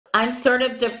I'm sort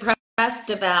of depressed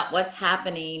about what's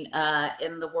happening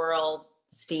in the world,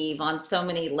 Steve, on so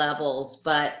many levels.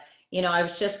 But, I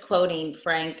was just quoting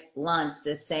Frank Luntz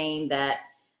as saying that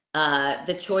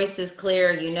the choice is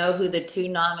clear. You know who the two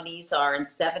nominees are, and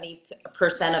 70%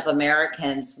 of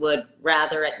Americans would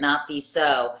rather it not be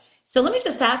so. So let me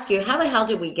just ask you, how the hell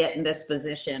did we get in this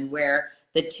position where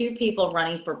the two people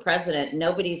running for president,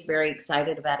 nobody's very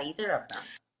excited about either of them?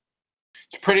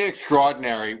 It's pretty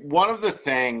extraordinary. One of the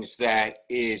things that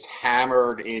is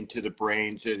hammered into the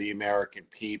brains of the American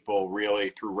people, really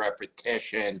through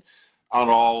repetition on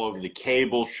all of the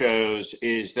cable shows,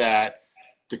 is that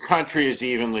the country is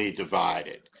evenly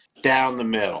divided down the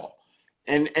middle.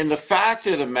 And the fact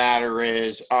of the matter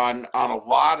is, on a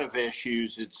lot of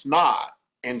issues, it's not.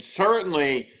 And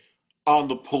certainly on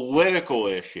the political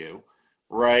issue,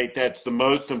 right, that's the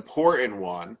most important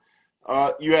one.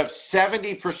 You have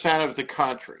 70% of the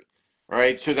country,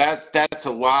 right? So that's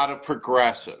a lot of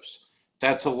progressives.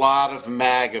 That's a lot of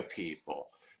MAGA people,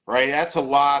 right? That's a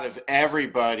lot of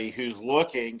everybody who's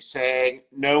looking, saying,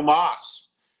 no mas,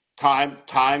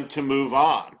 time to move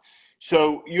on.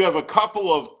 So you have a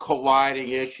couple of colliding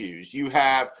issues. You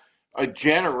have a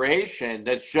generation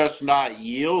that's just not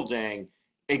yielding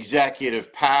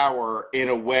executive power in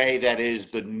a way that is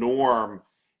the norm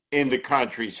in the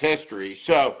country's history.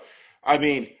 So, I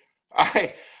mean,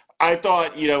 I I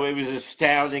thought, it was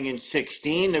astounding in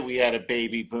 16 that we had a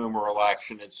baby boomer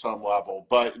election at some level,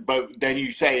 but then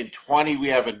you say in 20 we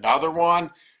have another one.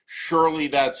 Surely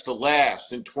that's the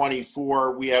last. In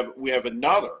 24 we have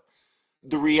another.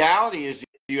 The reality is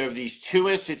you have these two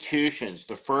institutions,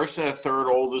 the first and the third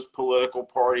oldest political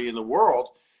party in the world,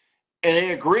 and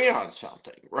they agree on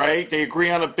something, right? They agree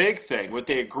on a big thing. What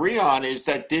they agree on is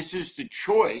that this is the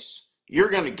choice you're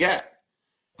going to get,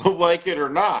 like it or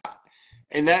not.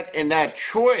 And that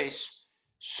choice,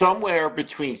 somewhere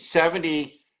between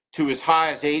 70 to as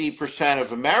high as 80%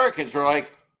 of Americans are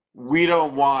like, we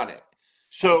don't want it.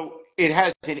 So it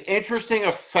has an interesting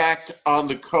effect on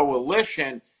the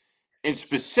coalition, and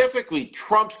specifically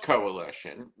Trump's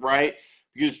coalition, right?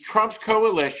 Because Trump's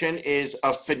coalition is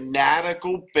a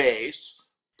fanatical base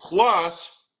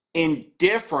plus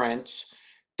indifference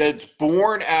that's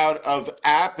born out of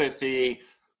apathy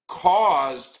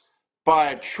caused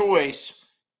by a choice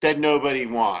that nobody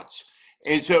wants.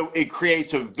 And so it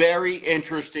creates a very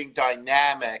interesting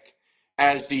dynamic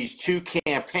as these two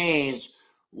campaigns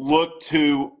look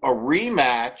to a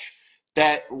rematch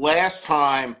that last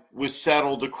time was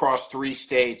settled across 3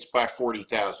 states by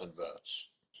 40,000 votes.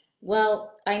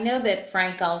 Well, I know that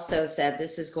Frank also said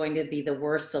this is going to be the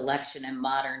worst election in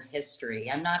modern history.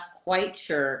 I'm not quite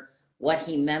sure what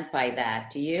he meant by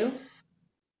that. Do you?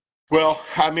 Well,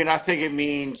 I mean, I think it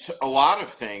means a lot of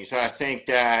things. I think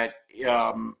that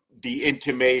the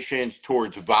intimations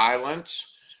towards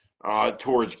violence,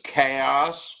 towards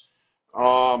chaos,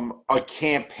 a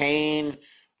campaign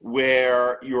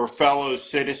where your fellow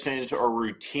citizens are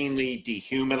routinely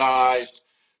dehumanized,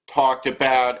 talked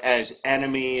about as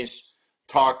enemies,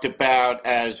 talked about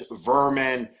as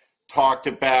vermin, talked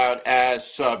about as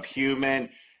subhuman.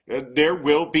 There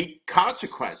will be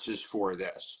consequences for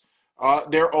this.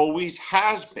 There always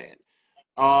has been.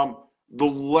 The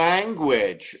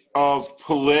language of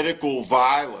political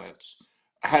violence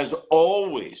has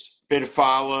always been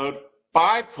followed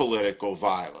by political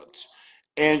violence.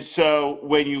 And so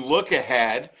when you look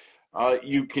ahead,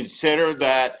 you consider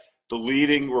that the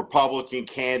leading Republican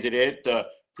candidate, the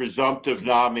presumptive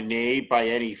nominee by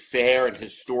any fair and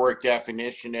historic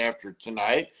definition after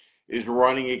tonight, is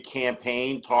running a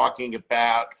campaign talking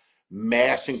about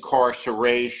mass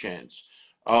incarcerations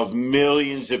of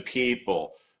millions of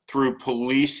people through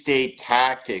police state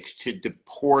tactics to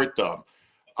deport them.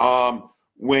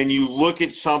 When you look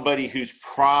at somebody who's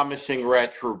promising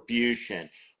retribution,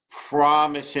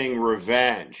 promising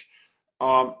revenge,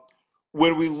 um,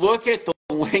 when we look at the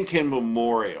Lincoln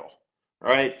Memorial,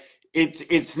 right,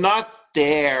 it's not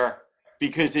there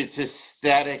because it's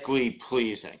aesthetically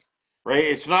pleasing, right?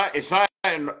 It's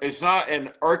not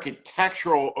an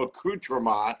architectural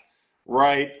accoutrement,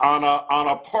 right, on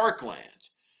a parkland,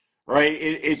 right?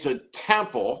 It's a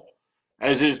temple,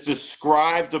 as is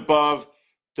described above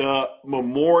the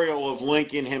memorial of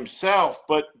Lincoln himself,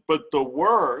 but the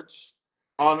words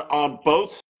on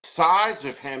both sides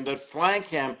of him that flank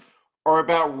him are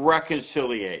about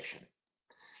reconciliation.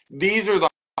 These are the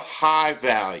high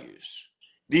values.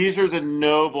 These are the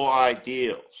noble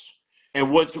ideals.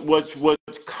 And what's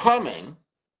coming,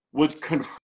 what's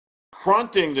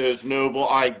confronting those noble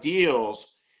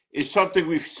ideals is something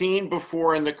we've seen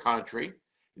before in the country.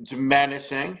 It's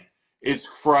menacing, it's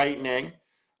frightening.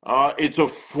 It's a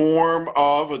form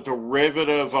of, a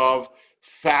derivative of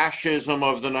fascism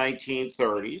of the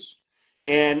 1930s,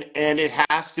 and it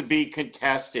has to be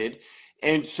contested.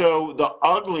 And so the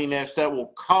ugliness that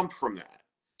will come from that,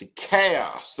 the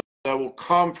chaos that will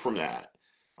come from that,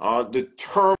 the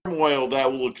turmoil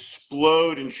that will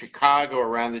explode in Chicago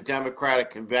around the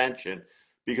Democratic Convention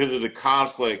because of the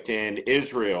conflict in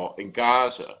Israel and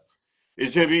Gaza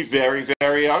is going to be very,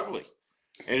 very ugly.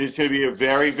 And it's going to be a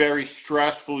very, very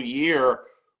stressful year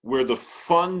where the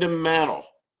fundamental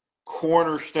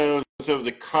cornerstones of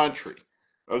the country,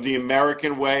 of the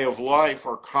American way of life,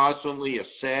 are constantly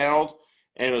assailed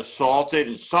and assaulted,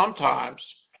 and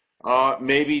sometimes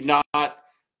maybe not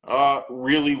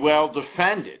really well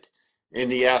defended in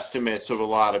the estimates of a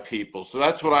lot of people. So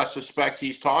that's what I suspect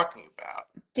he's talking about.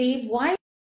 Steve, why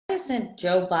isn't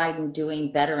Joe Biden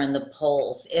doing better in the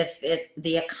polls?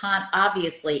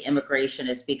 Obviously immigration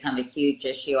has become a huge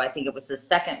issue. I think it was the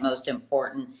second most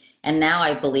important, and now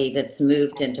I believe it's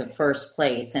moved into first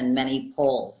place in many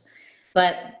polls.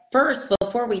 But first,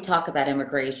 before we talk about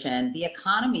immigration, the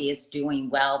economy is doing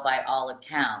well by all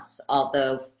accounts,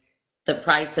 although the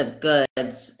price of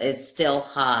goods is still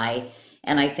high.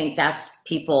 And I think that's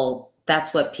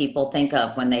what people think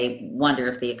of when they wonder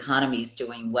if the economy is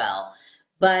doing well.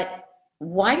 But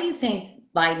why do you think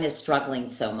Biden is struggling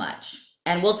so much?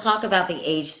 And we'll talk about the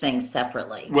age thing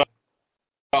separately.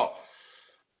 Well,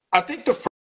 I think the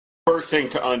first thing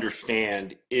to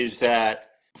understand is that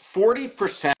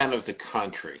 40% of the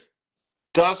country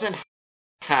doesn't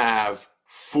have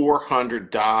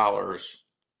 $400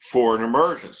 for an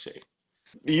emergency.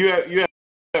 You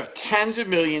have tens of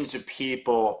millions of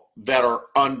people that are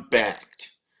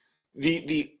unbanked.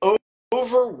 The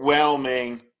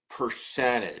overwhelming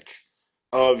percentage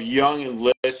of young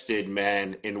enlisted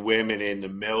men and women in the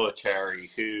military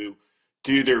who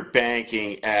do their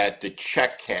banking at the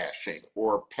check cashing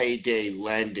or payday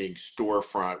lending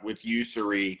storefront with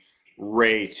usury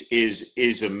rates is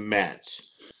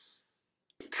immense.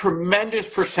 Tremendous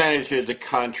percentage of the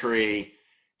country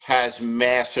has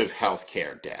massive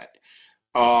healthcare debt.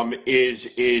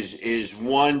 Is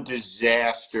one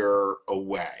disaster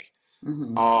away.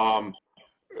 Mm-hmm.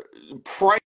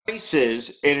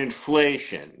 Prices and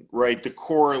inflation, right? The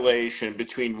correlation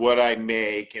between what I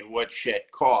make and what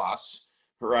shit costs,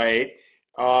 right?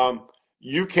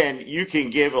 You can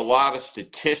give a lot of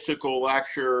statistical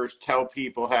lectures, tell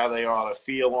people how they ought to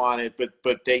feel on it,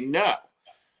 but they know,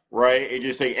 right? And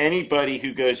just like anybody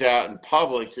who goes out in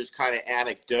public, just kind of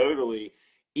anecdotally,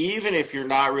 even if you're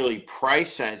not really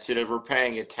price sensitive or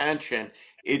paying attention,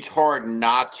 it's hard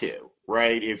not to,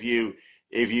 right? If you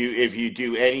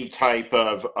do any type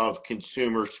of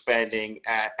consumer spending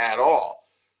at all.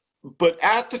 But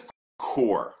at the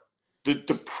core,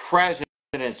 the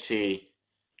presidency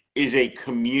is a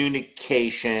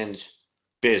communications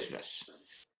business.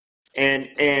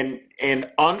 And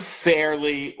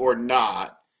unfairly or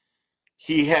not,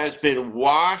 he has been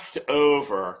washed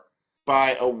over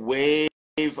by a wave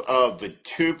of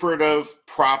vituperative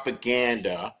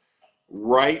propaganda,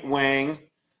 right wing,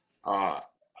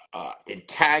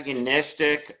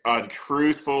 antagonistic,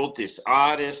 untruthful,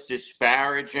 dishonest,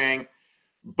 disparaging,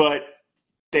 but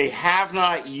they have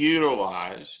not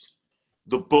utilized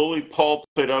the bully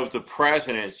pulpit of the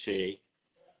presidency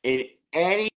in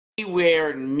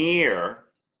anywhere near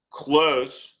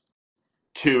close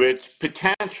to its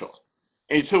potential.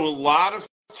 And so a lot of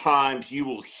times you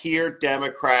will hear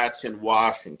Democrats in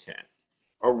Washington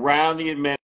around the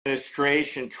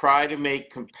administration try to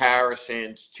make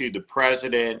comparisons to the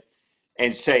president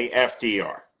and say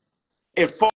FDR.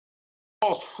 It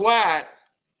falls flat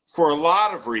for a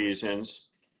lot of reasons,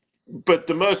 but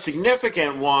the most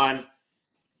significant one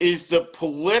is the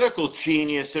political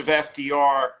genius of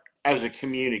FDR as a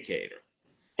communicator.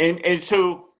 And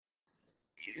so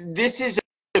this is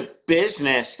a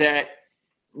business that,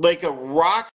 like a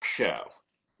rock show,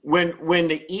 when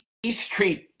the E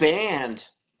Street Band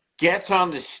gets on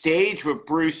the stage with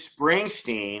Bruce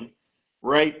Springsteen,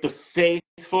 right, the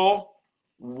faithful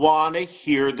want to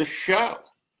hear the show,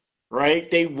 right?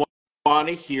 They want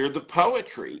to hear the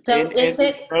poetry. So And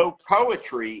there's no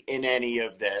poetry in any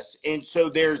of this. And so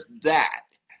there's that.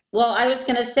 Well, I was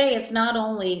going to say it's not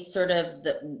only sort of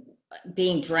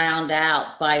being drowned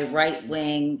out by right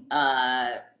wing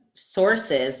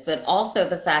sources, but also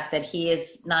the fact that he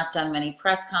has not done many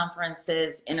press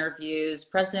conferences, interviews.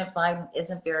 President Biden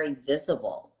isn't very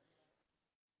visible.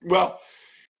 Well,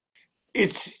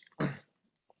 it's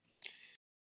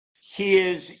he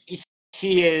is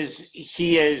he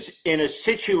is in a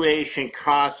situation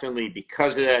constantly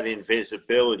because of that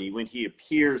invisibility. When he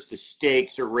appears, the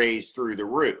stakes are raised through the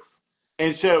roof.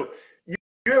 And so you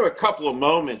have a couple of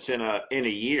moments in a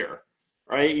year,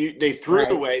 right? They threw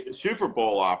Right. away the Super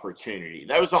Bowl opportunity.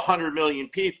 That was 100 million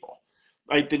people.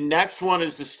 Right. The next one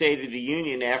is the State of the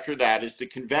Union. After that is the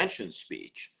convention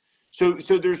speech. So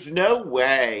there's no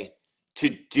way to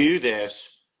do this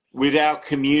without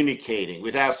communicating,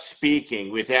 without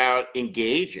speaking, without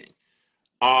engaging.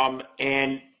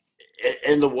 And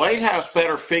the White House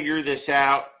better figure this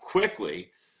out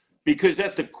quickly, because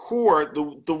at the core,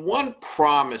 the one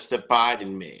promise that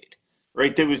Biden made,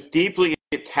 right, that was deeply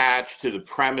attached to the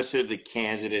premise of the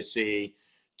candidacy,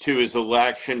 to his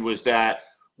election, was that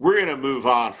we're going to move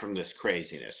on from this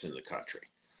craziness in the country.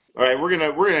 All right, we're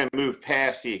gonna move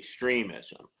past the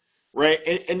extremism, right?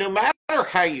 And no matter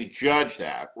how you judge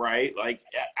that, right? Like,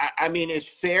 I mean, as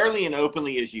fairly and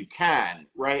openly as you can,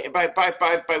 right? And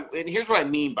and here's what I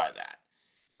mean by that,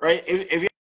 right? If you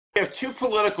have two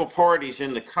political parties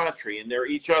in the country and they're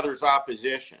each other's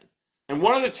opposition, and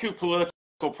one of the two political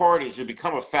parties has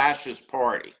become a fascist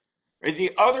party, right?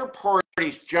 The other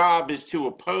party's job is to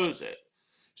oppose it.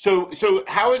 So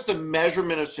how is the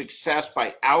measurement of success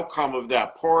by outcome of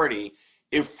that party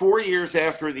if 4 years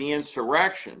after the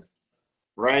insurrection,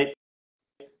 right,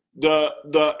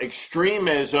 the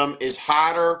extremism is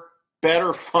hotter,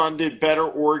 better funded, better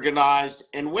organized,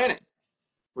 and winning?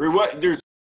 There's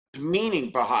meaning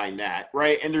behind that,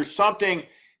 right? And there's something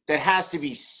that has to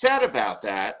be said about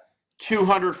that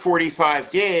 245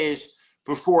 days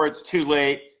before it's too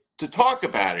late to talk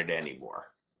about it anymore.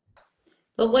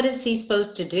 But what is he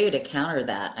supposed to do to counter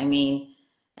that? I mean,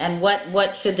 and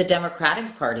what should the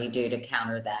Democratic Party do to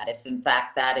counter that, if in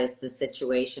fact that is the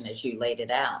situation as you laid it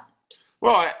out?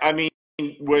 Well, I mean,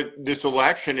 what this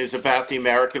election is about, the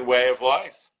American way of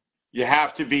life. You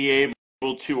have to be able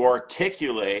to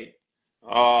articulate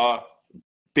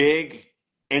big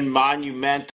and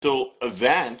monumental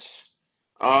events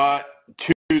to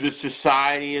the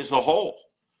society as a whole.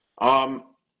 Um,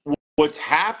 what's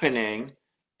happening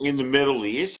in the Middle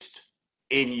East,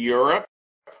 in Europe,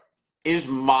 is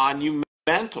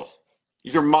monumental.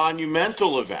 These are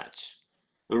monumental events.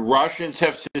 The Russians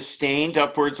have sustained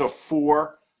upwards of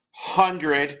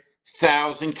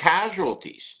 400,000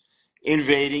 casualties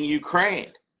invading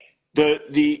Ukraine.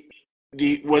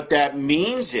 What that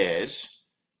means is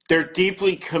they're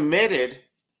deeply committed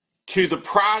to the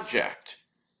project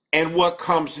and what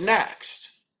comes next.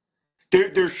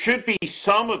 There should be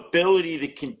some ability to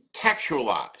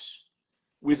contextualize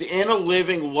within a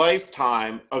living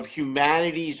lifetime of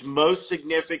humanity's most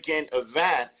significant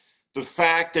event the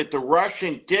fact that the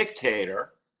Russian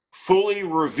dictator, fully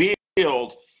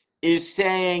revealed, is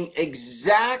saying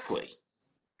exactly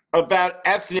about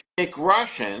ethnic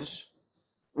Russians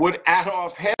what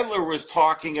Adolf Hitler was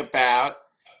talking about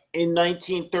in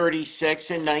 1936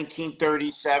 and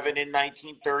 1937 and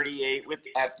 1938 with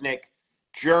ethnic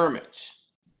Germans.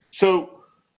 So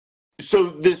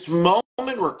this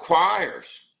moment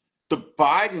requires the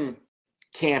Biden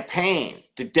campaign,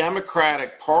 the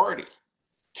Democratic Party,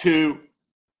 to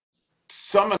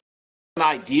summon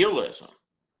idealism,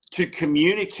 to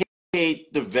communicate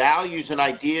the values and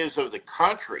ideas of the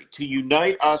country, to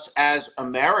unite us as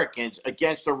Americans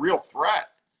against a real threat,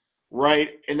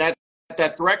 right? And that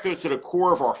threat goes to the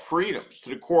core of our freedoms, to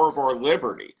the core of our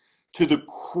liberty, to the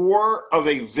core of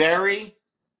a very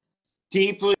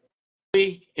deeply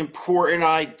important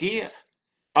idea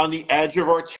on the edge of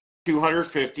our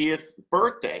 250th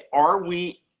birthday. Are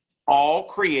we all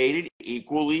created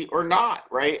equally or not,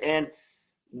 right? And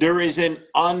there is an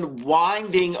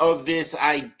unwinding of this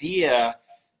idea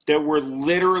that we're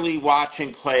literally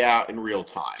watching play out in real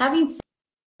time. Having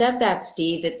said that,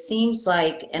 Steve, it seems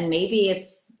like, and maybe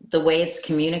it's the way it's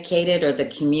communicated or the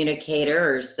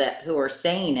communicators that who are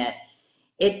saying it,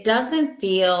 it doesn't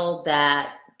feel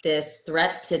that this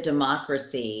threat to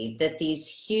democracy, that these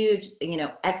huge,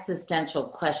 existential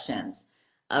questions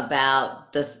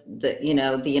about the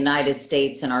United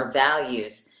States and our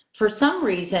values, for some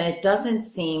reason, it doesn't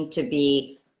seem to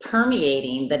be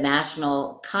permeating the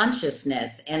national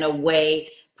consciousness in a way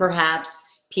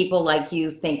perhaps people like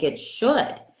you think it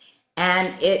should.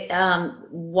 And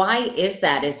why is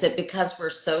that? Is it because we're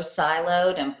so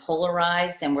siloed and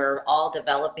polarized, and we're all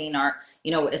developing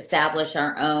establish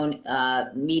our own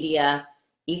media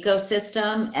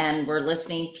ecosystem, and we're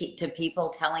listening to people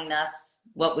telling us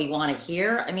what we want to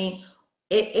hear? I mean,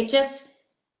 it just,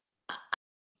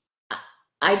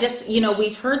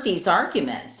 we've heard these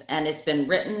arguments, and it's been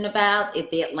written about it.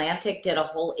 The Atlantic did a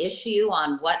whole issue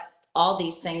on what all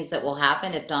these things that will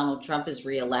happen if Donald Trump is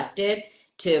reelected,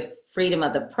 to freedom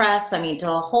of the press. I mean, to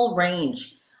a whole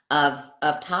range of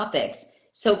topics.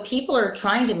 So people are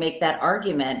trying to make that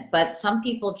argument, but some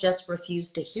people just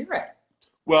refuse to hear it.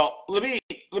 Well, let me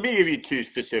give you two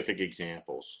specific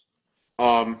examples.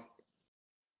 Um,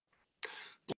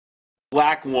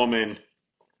 Black woman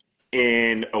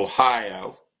in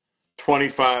Ohio,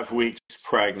 25 weeks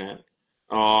pregnant,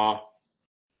 uh,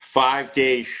 5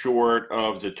 days short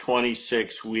of the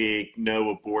 26-week no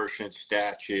abortion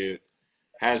statute,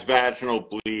 has vaginal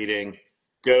bleeding,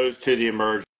 goes to the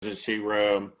emergency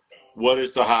room. What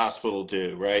does the hospital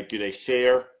do, right? Do they see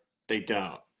her? They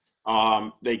don't.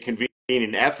 They convene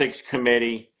an ethics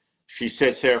committee. She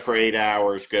sits there for 8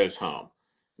 hours, goes home.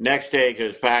 Next day,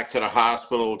 goes back to the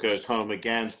hospital, goes home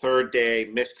again. Third day,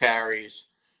 miscarries,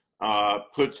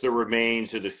 puts the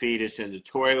remains of the fetus in the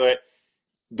toilet.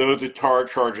 Though the tar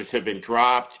charges have been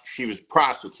dropped, she was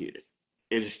prosecuted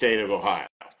in the state of Ohio.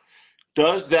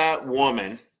 Does that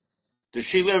woman, does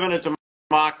she live in a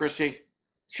democracy?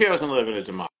 She doesn't live in a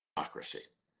democracy.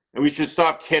 And we should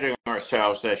stop kidding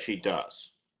ourselves that she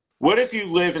does. What if you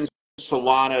live in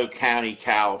Solano County,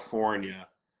 California,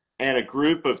 and a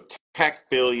group of tech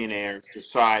billionaires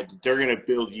decide that they're going to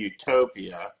build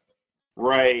utopia,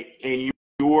 right, in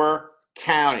your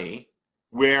county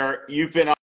where you've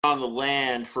been on the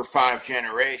land for 5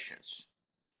 generations,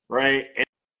 right?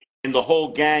 And the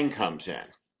whole gang comes in,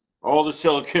 all the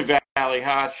Silicon Valley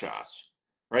hotshots,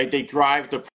 right? They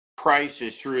drive the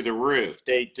prices through the roof.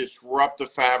 They disrupt the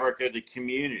fabric of the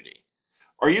community.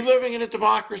 Are you living in a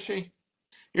democracy?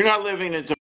 You're not living in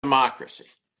a democracy,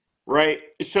 right?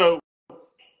 So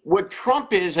what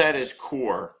Trump is at his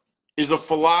core is a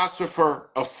philosopher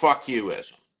of fuck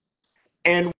youism.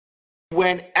 And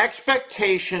when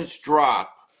expectations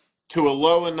drop to a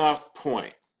low enough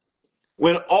point,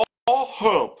 when all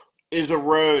hope is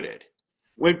eroded,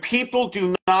 when people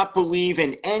do not believe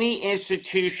in any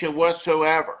institution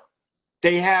whatsoever,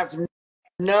 they have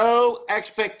no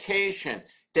expectation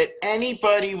that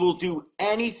anybody will do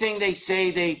anything they say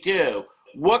they do,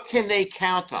 what can they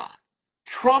count on?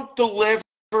 Trump delivers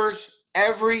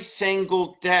every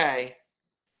single day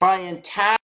by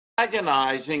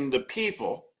antagonizing the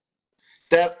people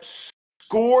that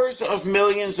scores of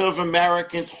millions of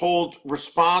Americans hold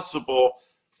responsible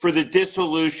for the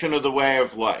dissolution of the way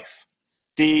of life,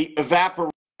 the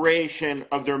evaporation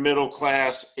of their middle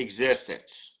class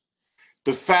existence,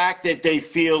 the fact that they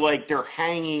feel like they're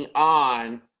hanging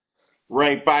on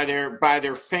right by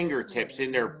their fingertips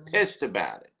and they're pissed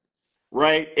about it,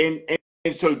 right? And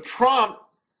so Trump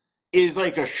is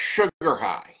like a sugar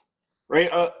high,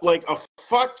 right? Like a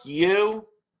fuck you,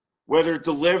 whether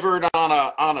delivered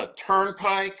on a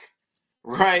turnpike,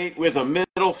 right, with a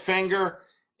middle finger.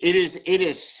 It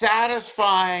is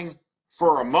satisfying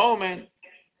for a moment,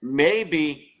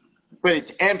 maybe, but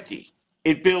it's empty.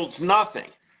 It builds nothing.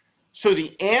 So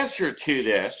the answer to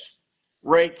this,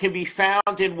 right, can be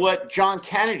found in what John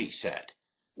Kennedy said,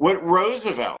 what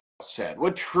Roosevelt said,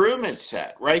 what Truman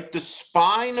said, right? The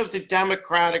spine of the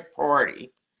Democratic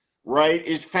Party, right,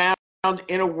 is found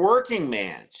in a working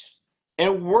man's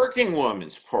and working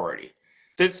woman's party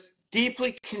that's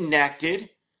deeply connected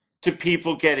to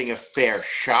people getting a fair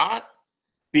shot,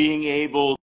 being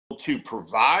able to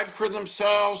provide for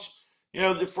themselves. You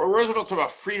know, Roosevelt talked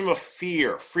about freedom of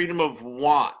fear, freedom of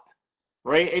want,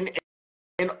 right?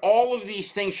 And all of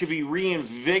these things should be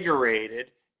reinvigorated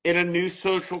in a new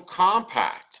social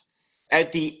compact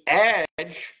at the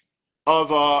edge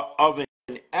of an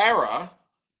era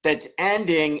that's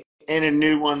ending and a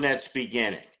new one that's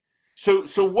beginning. So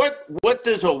what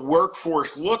does a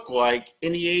workforce look like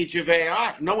in the age of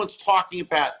AI? No one's talking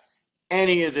about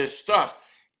any of this stuff,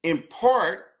 in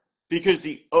part because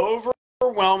the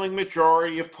overwhelming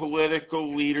majority of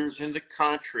political leaders in the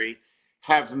country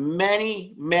have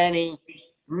many more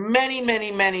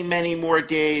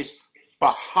days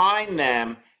behind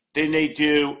them than they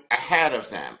do ahead of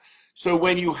them. So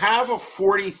when you have a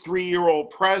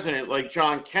 43-year-old president like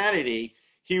John Kennedy,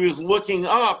 he was looking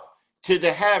up to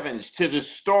the heavens, to the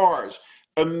stars,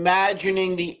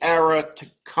 imagining the era to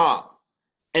come.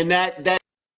 And that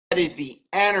is the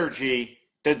energy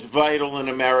that's vital in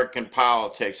American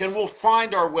politics. And we'll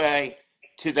find our way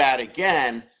to that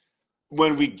again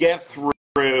when we get through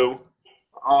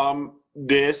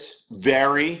this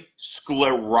very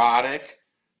sclerotic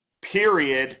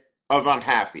period of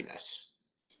unhappiness.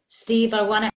 Steve, I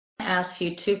want to ask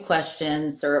you two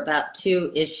questions or about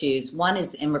two issues. One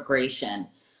is immigration.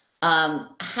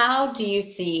 How do you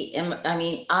see, I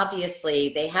mean,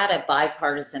 obviously they had a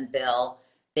bipartisan bill.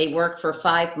 They worked for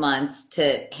 5 months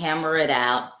to hammer it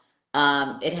out.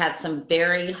 It had some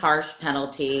very harsh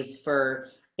penalties for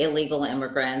illegal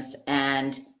immigrants,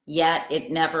 and yet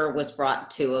it never was brought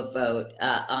to a vote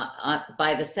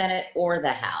by the Senate or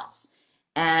the House.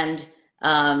 And,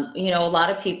 a lot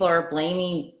of people are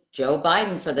blaming Joe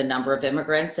Biden for the number of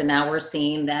immigrants, and now we're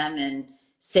seeing them in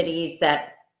cities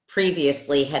that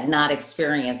previously had not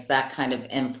experienced that kind of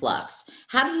influx.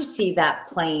 How do you see that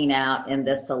playing out in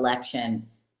this election?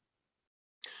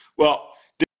 Well,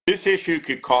 this issue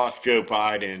could cost Joe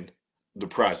Biden the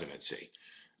presidency.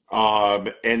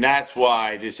 And that's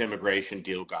why this immigration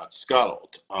deal got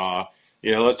scuttled.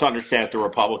 Let's understand what the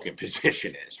Republican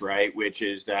position is, right? Which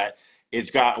is that it's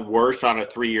gotten worse on a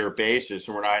 3-year basis,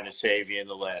 and we're not going to save you in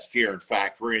the last year. In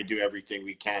fact, we're going to do everything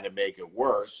we can to make it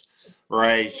worse,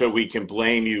 right? So we can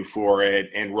blame you for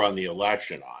it and run the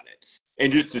election on it.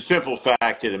 And just the simple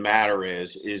fact of the matter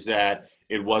is that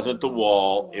it wasn't the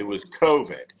wall, it was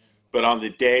COVID. But on the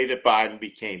day that Biden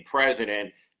became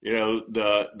president,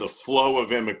 the flow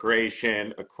of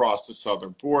immigration across the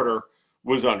southern border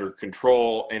was under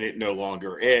control, and it no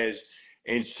longer is.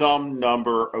 And some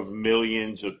number of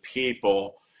millions of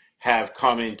people have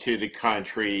come into the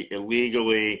country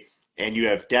illegally, and you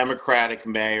have Democratic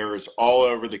mayors all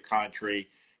over the country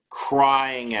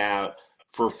crying out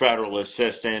for federal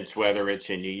assistance, whether it's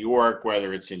in New York,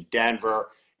 whether it's in Denver,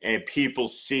 and people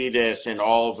see this in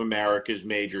all of America's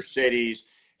major cities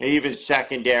and even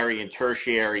secondary and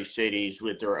tertiary cities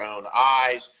with their own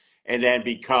eyes, and then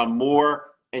become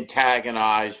more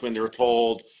antagonized when they're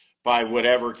told by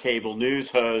whatever cable news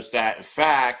host that, in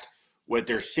fact, what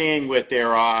they're seeing with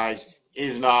their eyes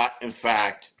is not, in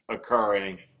fact,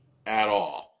 occurring at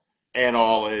all. And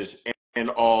all is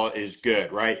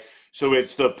good, right? So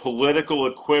it's the political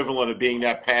equivalent of being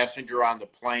that passenger on the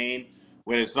plane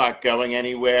when it's not going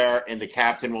anywhere and the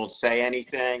captain won't say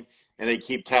anything, and they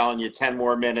keep telling you 10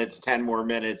 more minutes, 10 more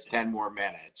minutes, 10 more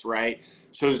minutes, right?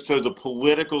 So the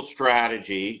political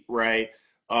strategy, right,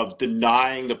 of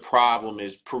denying the problem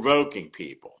is provoking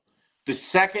people. The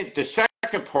second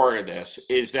part of this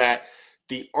is that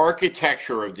the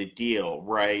architecture of the deal,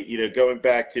 right, going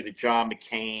back to the John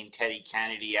McCain, Teddy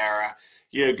Kennedy era,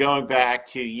 going back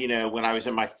to, when I was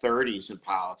in my 30s in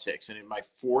politics and in my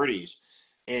 40s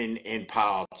in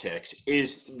politics,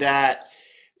 is that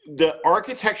the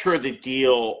architecture of the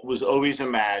deal was always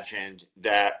imagined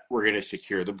that we're going to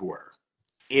secure the border.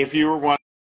 If you were one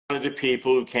of the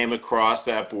people who came across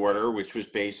that border, which was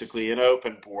basically an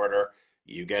open border,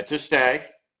 you get to stay.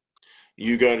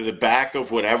 You go to the back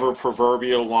of whatever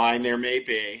proverbial line there may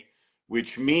be,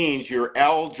 which means you're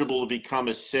eligible to become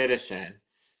a citizen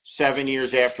 7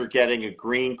 years after getting a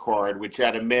green card, which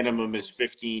at a minimum is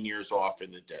 15 years off in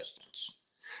the distance.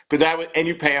 And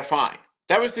you pay a fine.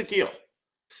 That was the deal.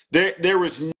 There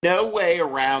was no way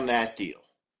around that deal.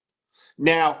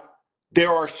 Now,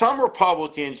 there are some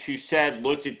Republicans who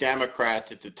looked at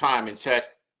Democrats at the time and said,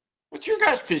 what's your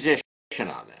guys' position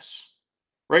on this?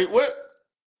 Right? What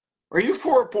are you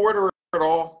for a border at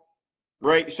all?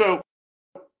 Right? So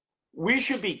we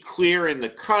should be clear in the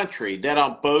country that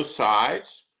on both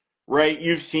sides, right,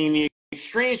 you've seen the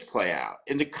extremes play out.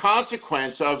 And the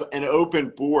consequence of an open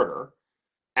border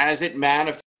as it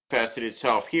manifested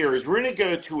itself here is we're going to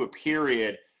go to a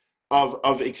period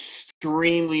of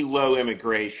extremely low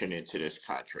immigration into this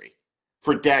country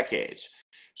for decades.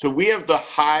 So we have the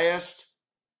highest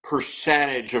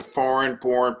percentage of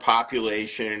foreign-born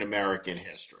population in American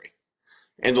history.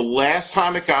 And the last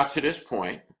time it got to this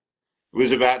point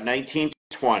was about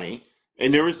 1920,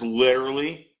 and there was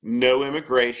literally no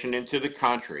immigration into the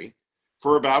country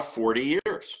for about 40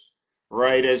 years,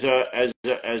 right? As a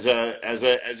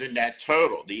net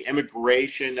total. The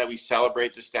immigration that we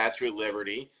celebrate the Statue of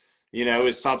Liberty,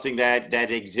 is something that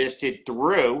existed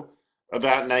through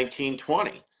about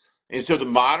 1920. And so the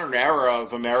modern era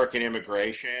of American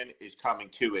immigration is coming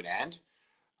to an end.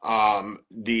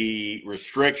 The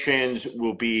restrictions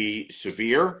will be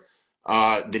severe.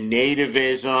 The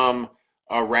nativism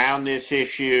around this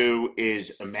issue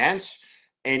is immense.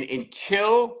 And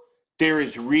until there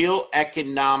is real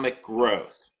economic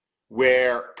growth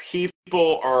where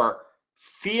people are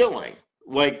feeling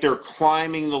like they're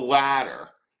climbing the ladder,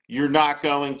 you're not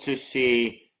going to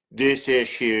see this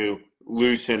issue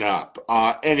loosen up.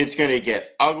 And it's going to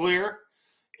get uglier.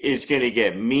 It's going to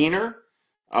get meaner.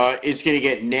 It's going to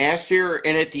get nastier.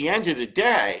 And at the end of the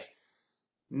day,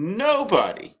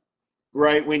 nobody,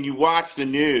 right, when you watch the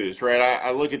news, right,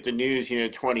 I look at the news,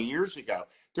 20 years ago,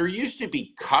 there used to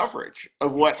be coverage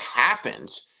of what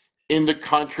happens in the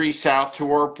country south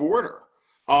to our border.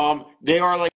 They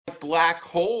are like black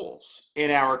holes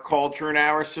in our culture and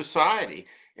our society.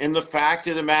 And the fact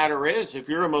of the matter is, if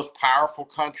you're the most powerful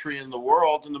country in the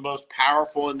world and the most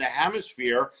powerful in the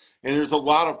hemisphere, and there's a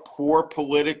lot of poor,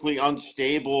 politically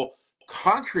unstable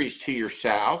countries to your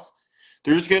south,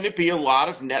 there's going to be a lot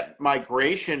of net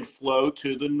migration flow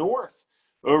to the north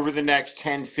over the next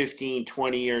 10, 15,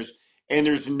 20 years. And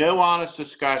there's no honest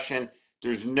discussion,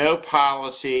 there's no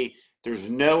policy, there's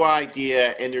no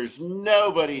idea, and there's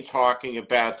nobody talking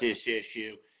about this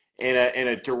issue in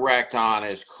a direct,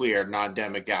 honest, clear,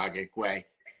 non-demagogic way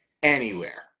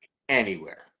anywhere,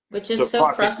 anywhere. Which It's a is so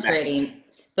fucking mess. frustrating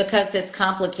because it's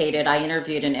complicated. I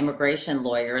interviewed an immigration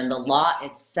lawyer, and the law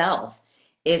itself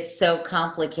is so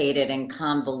complicated and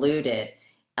convoluted.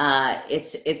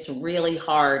 It's really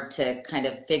hard to kind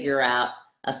of figure out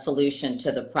a solution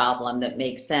to the problem that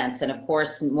makes sense. And of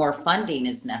course, more funding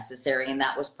is necessary, and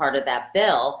that was part of that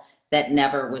bill that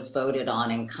never was voted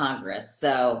on in Congress.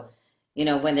 So, you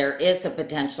know, when there is a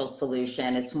potential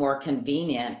solution, it's more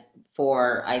convenient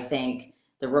for, I think,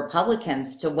 the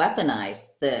Republicans to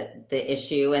weaponize the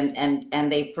issue,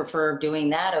 and they prefer doing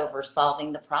that over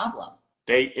solving the problem.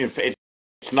 If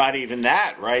it's not even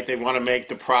that, right? They want to make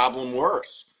the problem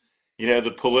worse. You know,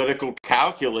 the political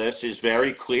calculus is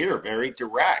very clear, very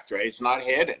direct, right? It's not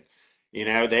hidden. You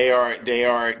know, they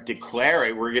are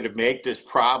declaring we're going to make this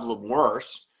problem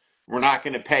worse. We're not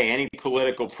going to pay any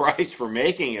political price for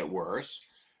making it worse.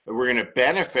 We're going to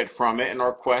benefit from it in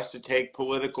our quest to take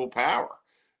political power.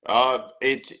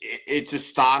 It's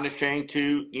astonishing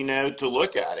to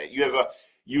look at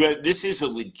it. This is a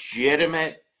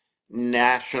legitimate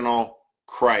national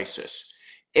crisis,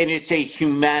 and it's a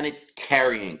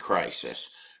humanitarian crisis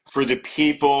for the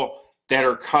people that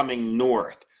are coming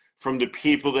north, from the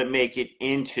people that make it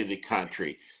into the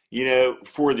country,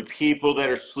 for the people that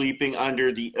are sleeping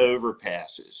under the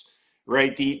overpasses,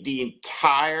 right? The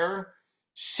entire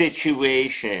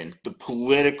situation, the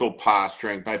political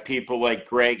posturing by people like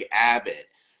Greg Abbott,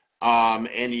 and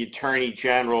the Attorney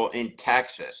General in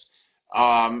Texas,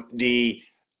 the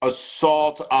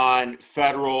assault on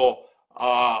federal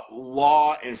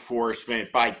law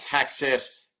enforcement by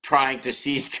Texas trying to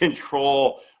seize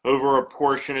control over a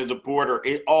portion of the border.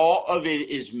 All of it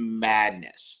is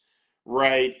madness,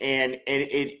 right? And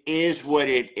it is what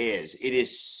it is. It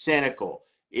is cynical.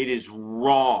 It is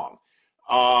wrong.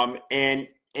 And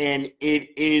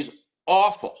it is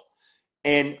awful.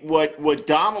 And what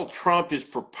Donald Trump is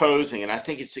proposing, and I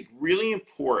think it's really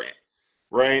important,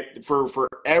 right, for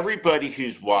everybody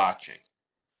who's watching,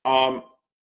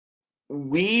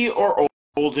 we are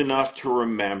old enough to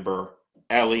remember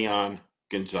Elian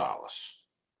Gonzalez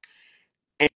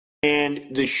and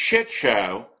the shit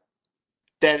show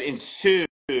that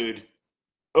ensued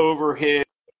over his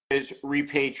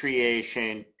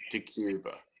repatriation to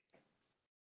Cuba.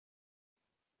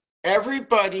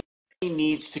 Everybody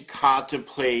needs to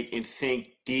contemplate and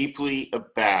think deeply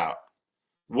about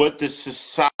what the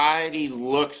society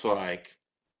looks like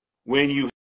when you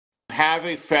have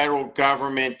a federal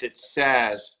government that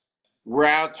says we're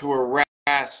out to arrest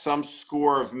some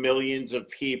score of millions of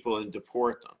people and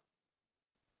deport them.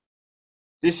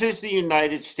 This is the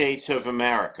United States of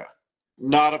America,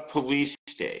 not a police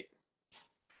state.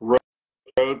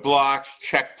 Roadblocks,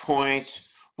 checkpoints,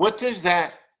 what does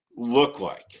that look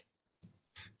like?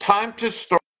 Time to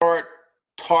start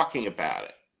talking about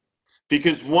it.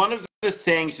 Because one of the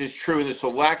things that's true in this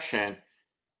election,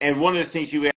 and one of the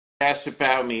things you asked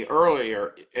about me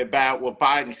earlier about what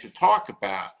Biden should talk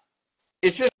about,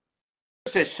 is just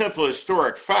a simple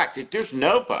historic fact that there's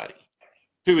nobody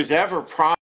who has ever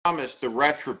promised the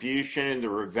retribution and the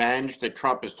revenge that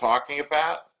Trump is talking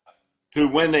about, who,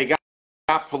 when they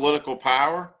got political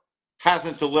power,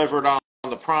 hasn't delivered on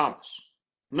the promise.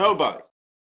 Nobody.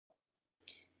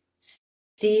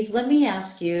 Steve, let me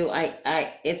ask you.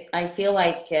 I feel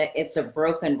like it's a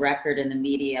broken record in the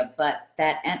media, but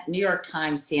that New York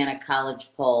Times Siena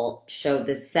College poll showed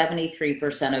that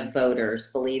 73% of voters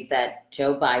believe that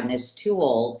Joe Biden is too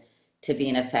old to be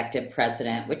an effective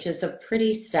president, which is a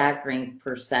pretty staggering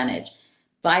percentage.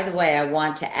 By the way, I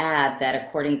want to add that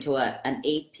according to an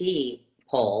AP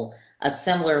poll, a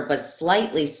similar but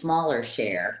slightly smaller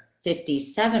share,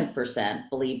 57%,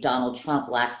 believe Donald Trump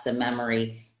lacks the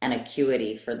memory and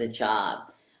acuity for the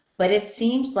job. But it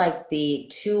seems like the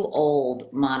too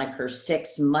old moniker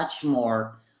sticks much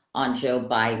more on Joe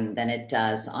Biden than it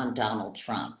does on Donald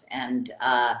Trump. And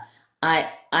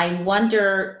I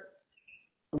wonder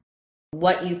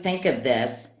what you think of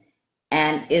this,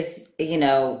 and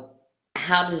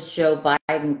how does Joe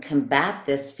Biden combat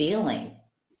this feeling?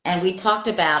 And we talked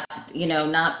about,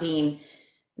 not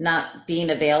not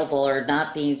being available or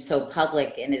not being so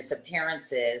public in his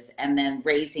appearances, and then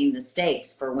raising the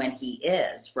stakes for when he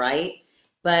is, right?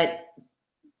 But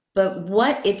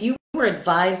what if you were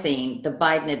advising the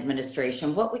Biden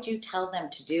administration, what would you tell them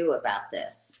to do about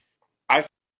this? I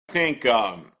think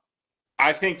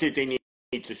I think that they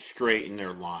need to straighten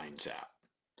their lines out,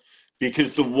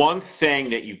 because the one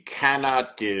thing that you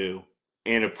cannot do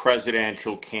in a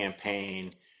presidential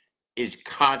campaign is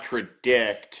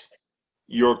contradict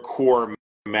your core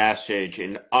message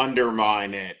and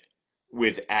undermine it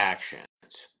with actions.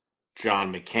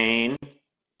 John McCain,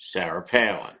 Sarah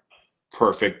Palin,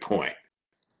 perfect point.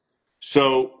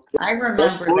 So I let's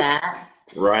remember look, that.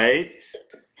 right?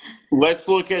 Let's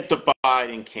look at the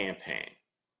Biden campaign.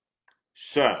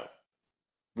 So,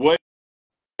 what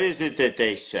is it that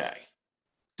they say?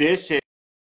 This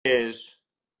is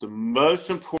the most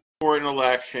important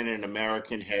election in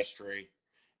American history.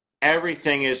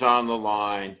 Everything is on the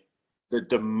line. The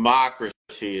democracy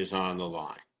is on the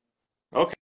line.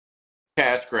 Okay,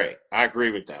 that's great. I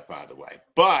agree with that, by the way.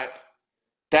 But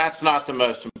that's not the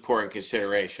most important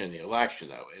consideration in the election,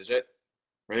 though, is it?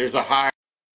 There's a higher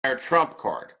Trump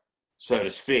card, so to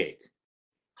speak,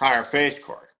 higher face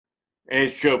card. And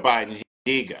it's Joe Biden's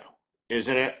ego,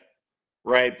 isn't it?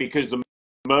 Right? Because the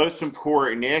most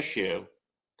important issue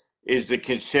is the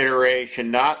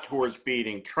consideration not towards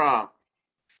beating Trump,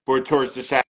 but towards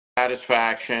the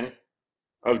satisfaction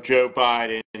of Joe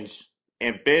Biden's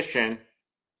ambition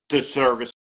to serve a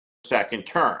second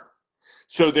term.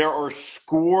 So there are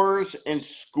scores and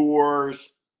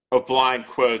scores of blind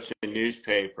quotes in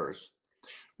newspapers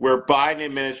where Biden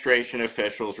administration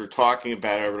officials are talking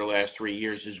about over the last 3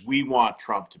 years is we want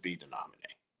Trump to be the nominee.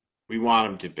 We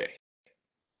want him to be.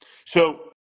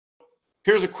 So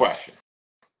here's a question.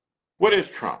 What is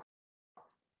Trump?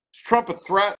 Is Trump a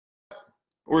threat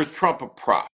or is Trump a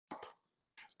prop?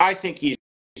 I think he's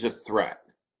a threat.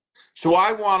 So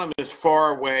I want him as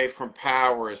far away from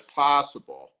power as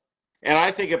possible. And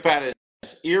I think about as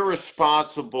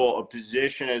irresponsible a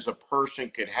position as a person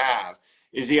could have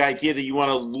is the idea that you want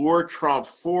to lure Trump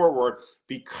forward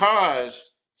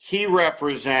because he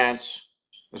represents,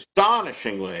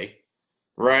 astonishingly,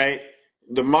 right,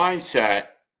 the mindset,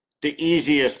 the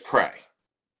easiest prey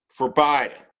for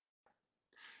Biden.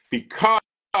 Because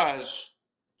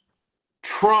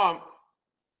Trump,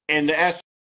 in the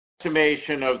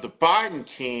estimation of the Biden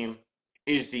team,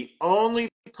 is the only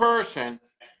person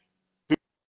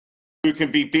who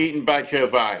can be beaten by Joe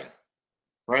Biden,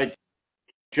 right?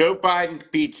 Joe Biden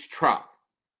beats Trump.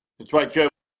 That's why Joe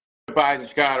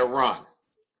Biden's got to run.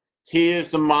 He is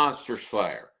the monster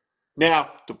slayer. Now,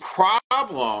 the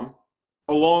problem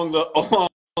along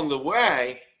the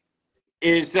way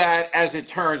is that, as it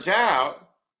turns out,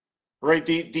 right,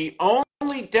 the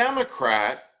only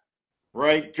Democrat,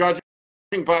 right, judging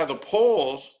by the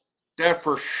polls, that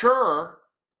for sure,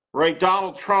 right,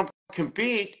 Donald Trump can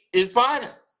beat is Biden.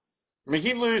 I mean,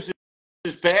 he loses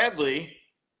badly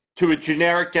to a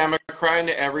generic Democrat and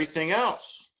to everything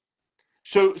else.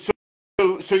 So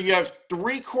you have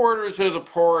 3/4 of the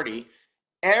party.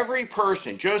 Every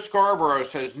person, Joe Scarborough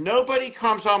says, nobody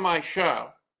comes on my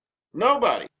show.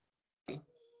 Nobody.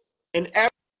 And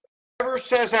ever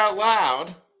says out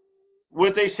loud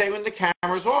what they say when the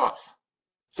camera's off.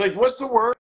 It's like, what's the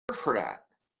word for that?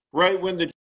 Right? When the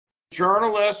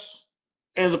journalists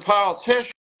and the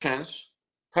politicians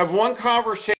have one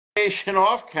conversation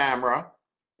off camera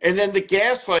and then the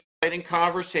gaslighting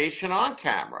conversation on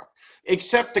camera.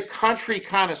 Except the country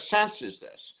kind of senses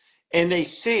this and they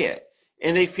see it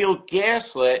and they feel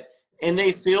gaslit and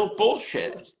they feel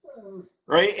bullshitted.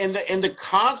 Right? And the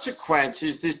consequence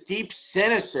is this deep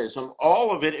cynicism,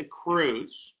 all of it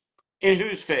accrues in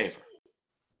whose favor?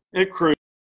 It accrues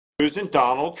in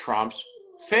Donald Trump's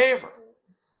favor.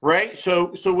 Right?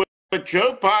 So what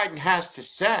Joe Biden has to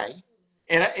say,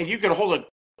 and you can hold a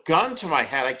gun to my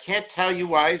head, I can't tell you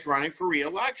why he's running for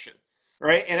re-election.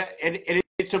 Right? And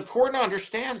it's important to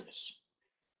understand this.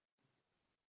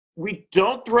 We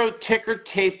don't throw ticker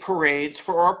tape parades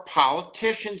for our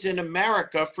politicians in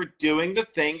America for doing the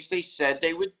things they said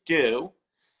they would do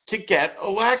to get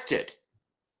elected.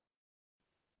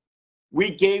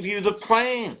 We gave you the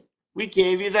plane. We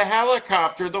gave you the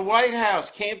helicopter, the White House,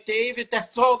 Camp David.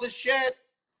 That's all the shit.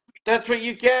 That's what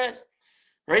you get,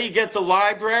 right? You get the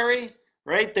library,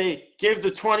 right? They give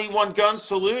the 21 gun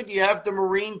salute. You have the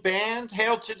Marine band,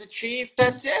 hail to the chief.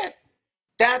 That's it.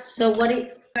 That's, So what do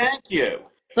you, thank you.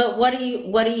 but what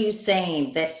are you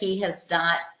saying that he has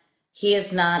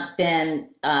not been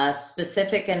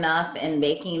specific enough in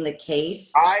making the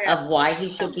case I of why he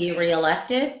should be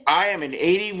reelected? am an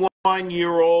 81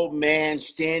 51-year-old man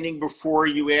standing before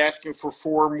you asking for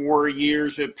 4 more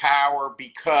years of power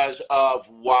because of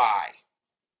why?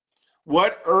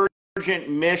 What urgent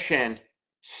mission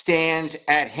stands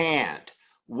at hand?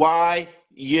 Why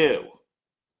you?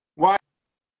 Why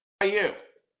you?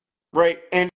 Right?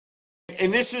 And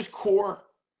this is core,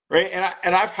 right?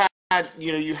 And I've had,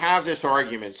 you have this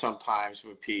argument sometimes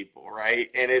with people, right?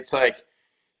 And it's like,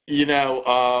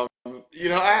 I've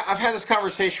had this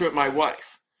conversation with my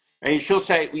wife, and she'll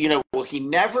say, well, he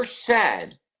never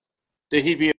said that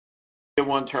he'd be a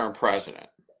one-term president.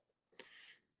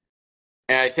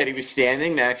 And I said he was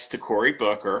standing next to Cory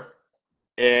Booker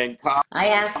and I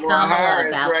asked Kamala Kamala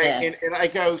Harris, about right? this. And I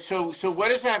go, so what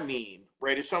does that mean,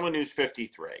 right? As someone who's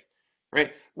 53,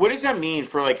 right? What does that mean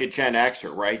for like a Gen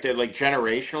Xer, right? That like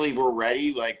generationally we're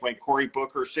ready, like when Cory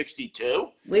Booker's 62?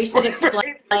 We should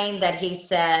explain that he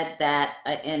said that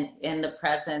in the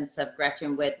presence of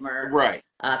Gretchen Whitmer, Right,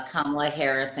 Kamala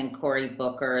Harris, and Cory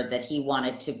Booker, that he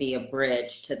wanted to be a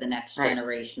bridge to the next right.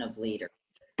 generation of leaders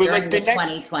But during like the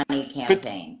 2020 but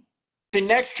campaign. the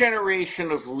next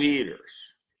generation of leaders,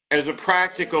 as a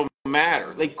practical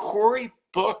matter, like Cory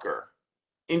Booker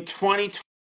in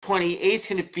 2028 is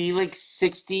going to be like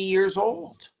 60 years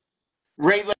old,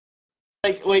 right?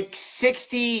 Like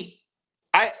 60.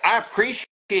 I appreciate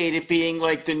it being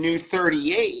like the new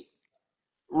 38,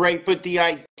 right? But the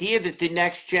idea that the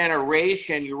next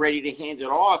generation you're ready to hand it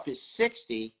off is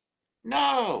 60,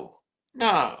 no,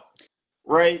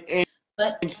 right?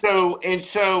 But And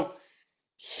so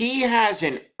he has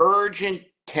an urgent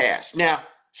task. Now,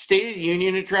 State of the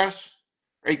Union address,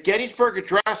 right? Gettysburg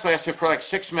Address lasted for like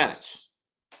 6 minutes.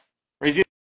 Right?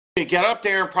 You get up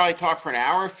there and probably talk for an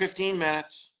hour and 15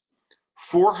 minutes,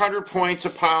 400 points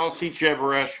of policy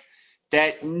gibberish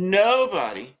that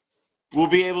nobody will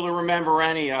be able to remember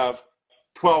any of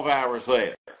 12 hours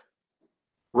later.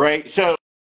 Right? So,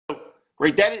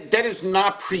 right, that is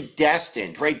not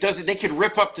predestined, right? They could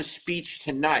rip up the speech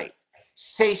tonight,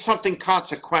 say something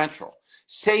consequential,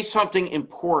 say something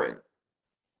important.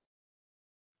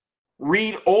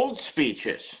 Read old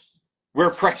speeches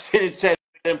where presidents said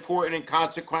important and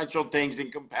consequential things in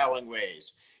compelling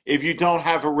ways if you don't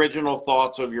have original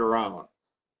thoughts of your own.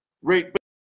 Right?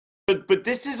 But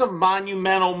this is a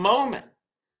monumental moment.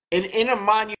 And in a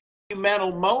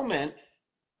monumental moment,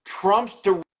 Trump's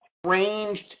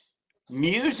deranged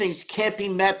musings can't be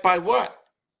met by what?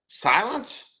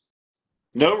 Silence?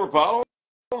 No rebuttal?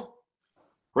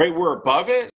 Right? We're above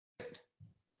it?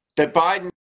 That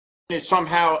Biden is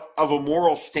somehow of a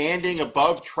moral standing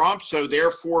above Trump, so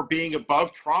therefore being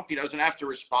above Trump, he doesn't have to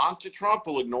respond to Trump,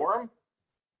 we'll ignore him.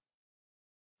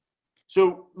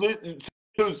 So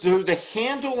the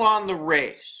handle on the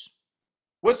race,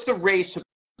 what's the race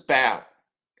about?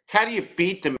 How do you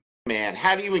beat the man?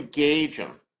 How do you engage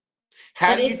him?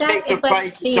 How but do you is that take the but fight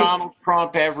to Steve, Donald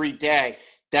Trump every day?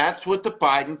 That's what the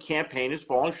Biden campaign is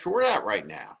falling short at right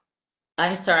now.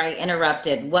 I'm sorry,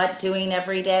 interrupted. What doing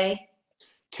every day?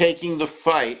 Taking the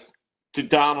fight to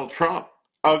Donald Trump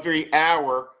every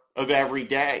hour of every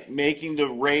day, making the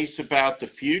race about the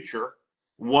future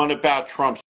one about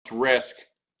Trump's risk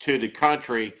to the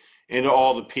country and to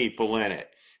all the people in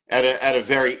it at a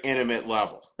very intimate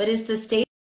level. But is the State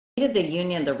of the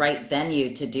Union the right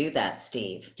venue to do that,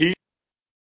 Steve? He's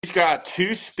got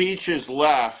 2 speeches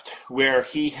left where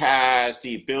he has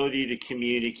the ability to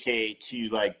communicate to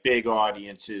like big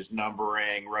audiences,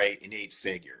 numbering right in 8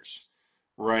 figures,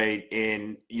 right?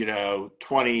 In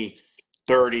 20,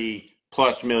 30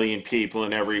 plus million people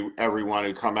and everyone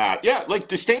who come out. Yeah, like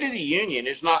the State of the Union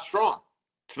is not strong.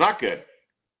 It's not good.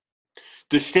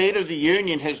 The State of the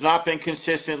Union has not been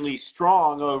consistently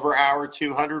strong over our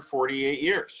 248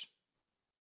 years.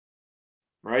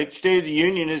 Right? State of the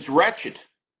Union is wretched.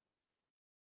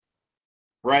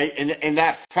 Right? And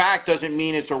that fact doesn't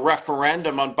mean it's a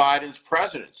referendum on Biden's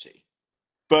presidency.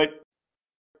 But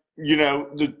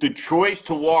the choice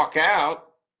to walk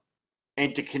out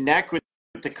and to connect with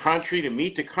the country, to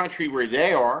meet the country where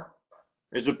they are,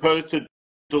 as opposed to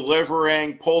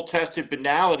delivering poll-tested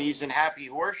banalities and happy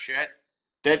horseshit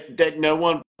that no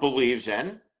one believes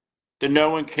in, that no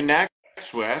one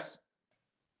connects with,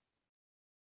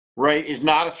 right, is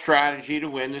not a strategy to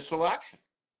win this election.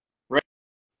 Right?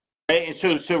 And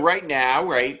so right now,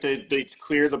 right, it's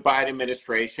clear the Biden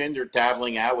administration, they're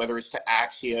dabbling out, whether it's to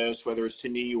Axios, whether it's to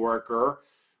New Yorker,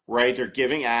 right? They're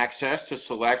giving access to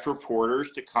select reporters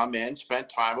to come in, spend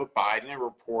time with Biden and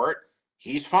report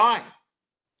he's fine.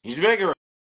 He's vigorous.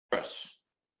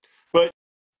 But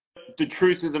the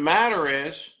truth of the matter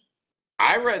is,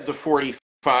 I read the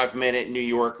 45-minute New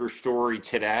Yorker story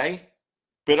today,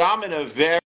 but I'm in a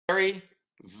very,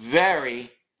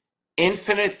 very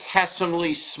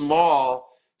infinitesimally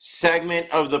small segment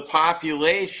of the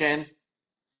population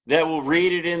that will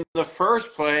read it in the first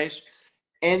place,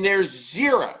 and there's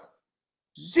zero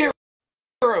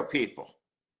people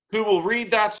who will read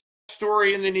that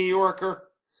story in the New Yorker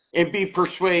and be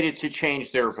persuaded to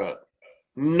change their vote.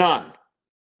 None.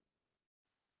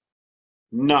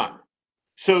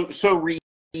 So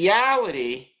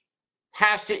reality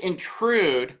has to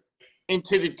intrude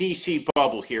into the DC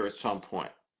bubble here at some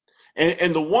point.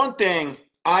 And the one thing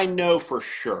I know for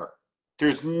sure,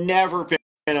 there's never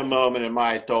been a moment in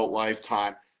my adult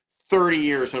lifetime, 30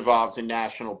 years involved in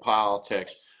national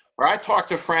politics, where I talk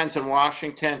to friends in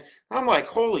Washington, I'm like,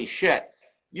 holy shit,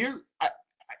 you're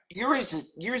as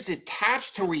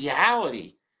attached to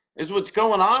reality as what's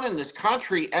going on in this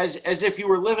country as if you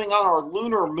were living on our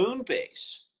lunar moon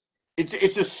base.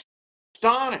 It's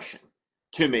astonishing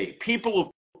to me. People of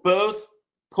both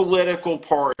political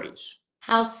parties.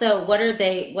 How so? What are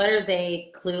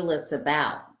they clueless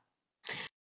about?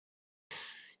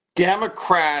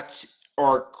 Democrats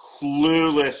are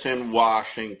clueless in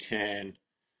Washington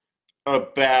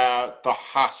about the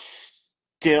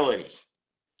hostility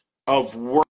of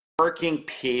working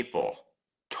people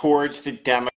towards the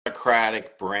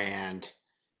Democratic brand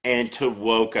and to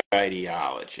woke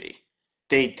ideology.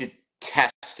 They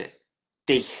detest it.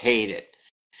 They hate it.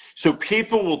 So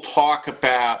people will talk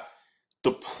about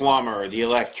the plumber, the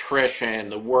electrician,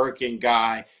 the working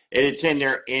guy, and it's in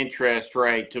their interest,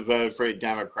 right, to vote for the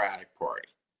Democratic Party.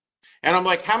 And I'm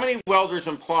like, how many welders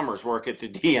and plumbers work at the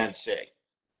DNC?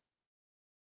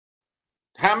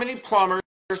 How many plumbers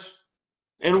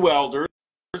and welders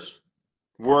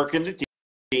work in the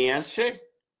DNC?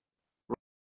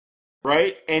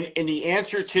 Right? And the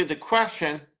answer to the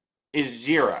question is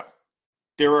zero.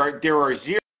 There are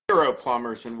zero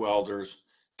plumbers and welders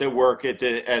that work at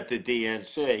the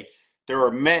DNC. There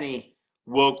are many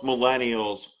woke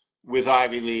millennials with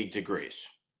Ivy League degrees,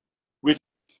 which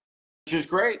is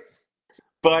great,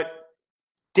 but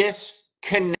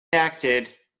disconnected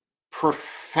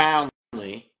profoundly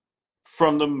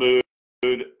from the mood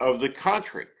of the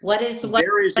country. What is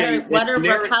There is a what are and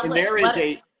Republic there is what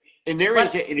a and there is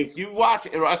what a and if you watch,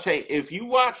 and I'll say, if you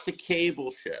watch the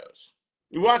cable shows,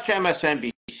 you watch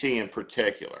MSNBC in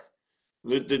particular,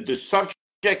 the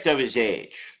subject of his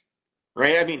age,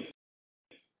 right? I mean,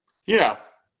 you know,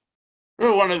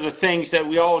 one of the things that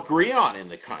we all agree on in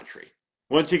the country.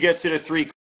 Once you get to the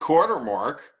three-quarter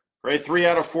mark, right? 3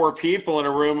 out of 4 people in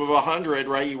a room of 100,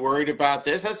 right? You worried about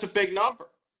this? That's a big number,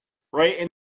 right? And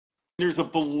there's a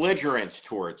belligerence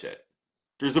towards it.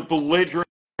 There's a belligerence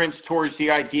towards the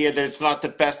idea that it's not the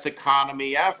best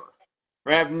economy ever,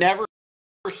 right? I've never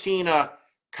seen a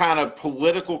kind of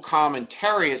political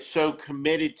commentariat so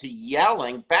committed to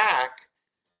yelling back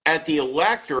at the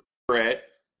electorate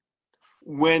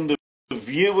when the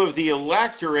view of the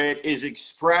electorate is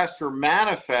expressed or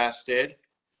manifested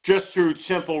just through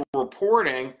simple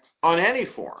reporting on any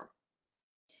forum.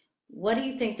 what do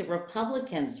you think the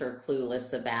Republicans are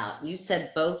clueless about? You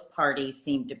said both parties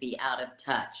seem to be out of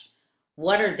touch.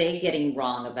 What are they getting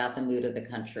wrong about the mood of the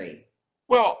country?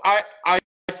 Well, I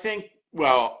think,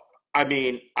 well, I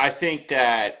mean, I think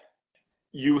that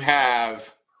you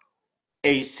have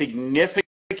a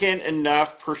significant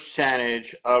enough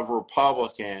percentage of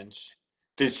Republicans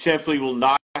that simply will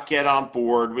not get on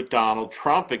board with Donald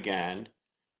Trump again,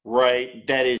 right?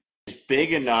 That is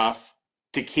big enough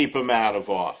to keep him out of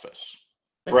office,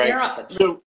 But right? they're all,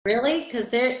 So, really, because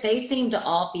they seem to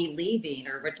all be leaving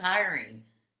or retiring.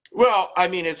 well, I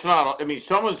mean, it's not, I mean,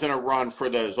 someone's going to run for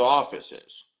those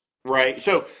offices, right?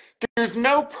 So there's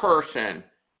no person.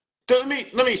 So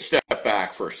let me step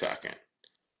back for a second.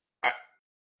 I,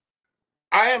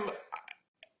 I am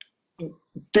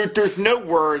there's no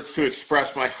words to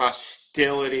express my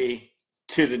hostility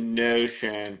to the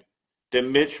notion that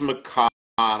Mitch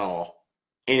McConnell,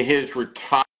 in his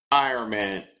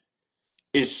retirement,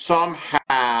 is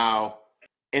somehow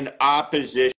an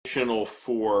oppositional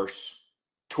force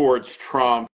towards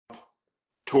Trump,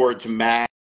 towards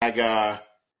MAGA,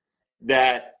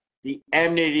 that the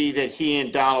enmity that he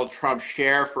and Donald Trump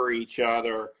share for each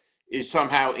other is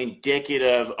somehow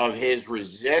indicative of his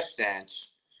resistance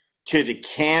to the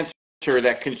cancer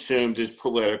that consumed his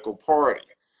political party.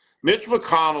 Mitch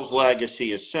McConnell's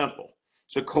legacy is simple.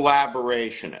 It's a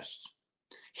collaborationist.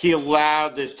 He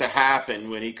allowed this to happen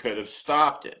when he could have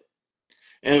stopped it.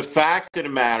 And the fact of the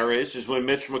matter is when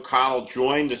Mitch McConnell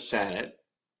joined the Senate,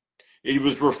 he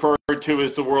was referred to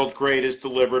as the world's greatest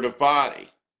deliberative body.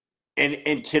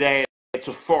 And today it's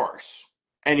a farce.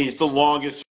 And he's the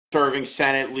longest serving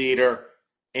Senate leader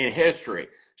in history.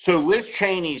 So Liz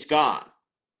Cheney's gone.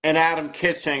 and Adam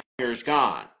Kitzinger is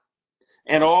gone.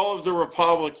 And all of the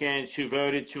Republicans who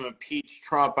voted to impeach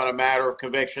Trump on a matter of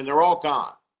conviction, they're all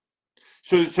gone.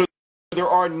 So there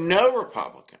are no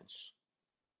Republicans,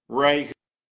 right,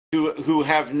 who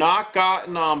have not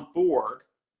gotten on board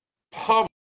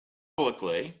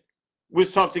publicly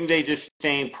with something they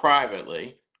disdain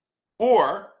privately,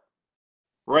 or,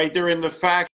 right, they're in the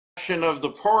faction of the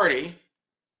party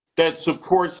that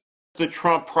supports the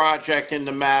Trump project and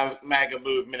the MAGA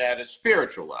movement at a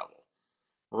spiritual level,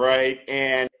 right?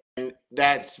 And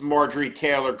that's Marjorie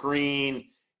Taylor Greene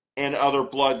and other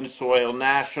blood and soil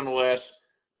nationalists.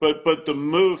 But the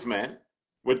movement,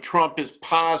 what Trump is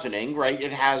positing, right,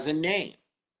 it has a name.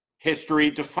 History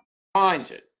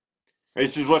defines it.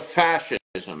 This is what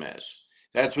fascism is.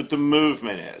 That's what the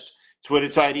movement is. It's what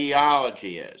its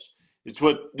ideology is. It's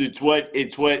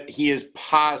what he is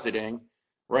positing,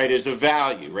 right, as a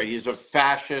value, right? He has a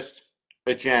fascist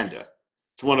agenda.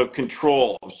 It's one of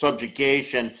control, of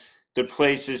subjugation that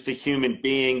places the human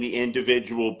being, the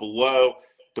individual, below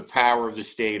the power of the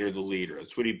state or the leader.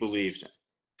 That's what he believes in.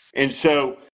 And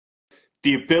so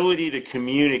the ability to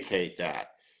communicate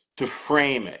that, to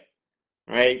frame it,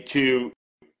 right, to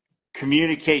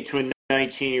communicate to a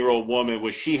 19-year-old woman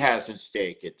what she has at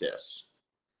stake at this,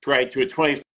 right, to a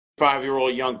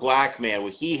 25-year-old young black man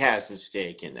what he has at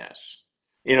stake in this,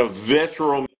 in a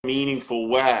visceral, meaningful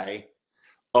way,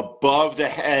 above the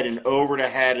head and over the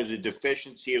head of the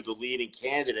deficiency of the leading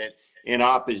candidate in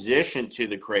opposition to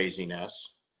the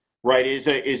craziness, right, is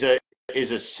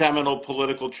a seminal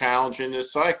political challenge in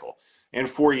this cycle. And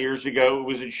 4 years ago, it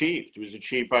was achieved. It was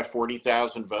achieved by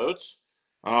 40,000 votes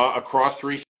across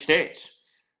 3 states.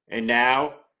 And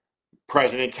now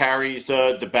president carries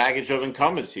the baggage of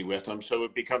incumbency with him, so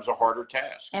it becomes a harder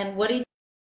task. And what did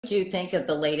you think of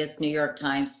the latest New York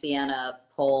Times Siena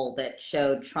poll that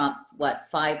showed Trump,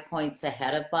 5 points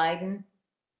ahead of Biden?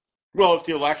 Well, if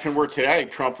the election were today,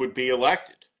 Trump would be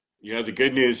elected. You know, the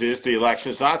good news is the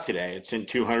election is not today. It's in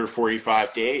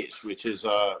 245 days, which is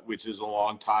a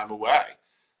long time away.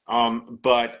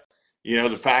 But you know,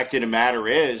 the fact of the matter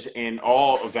is, in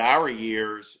all of our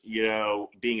years, you know,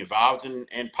 being involved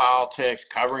in politics,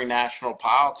 covering national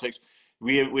politics,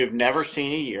 we've never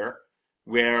seen a year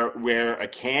where a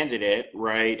candidate,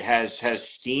 right, has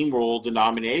steamrolled the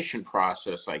nomination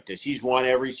process like this. He's won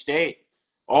every state,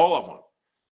 all of them,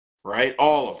 right,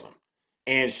 all of them.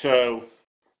 And so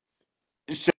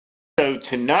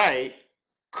tonight,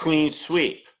 clean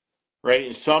sweep, right?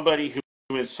 And somebody who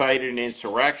incited an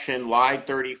insurrection, lied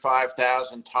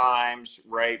 35,000 times,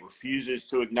 right? Refuses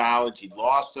to acknowledge he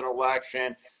lost an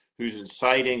election, who's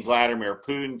inciting Vladimir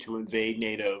Putin to invade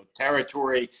NATO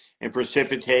territory and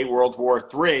precipitate World War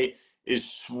III, is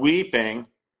sweeping,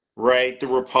 right, the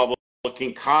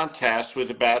Republican contest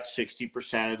with about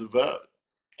 60% of the vote.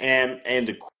 And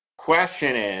the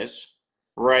question is,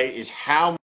 right, is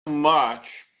how much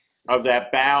of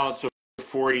that balance of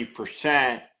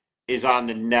 40% is on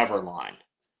the never line,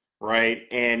 right?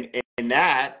 And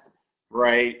that,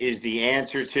 right, is the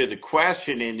answer to the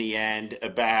question in the end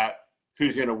about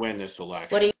who's going to win this election.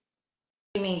 What do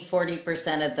you mean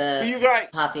 40% of the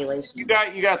population? You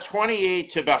got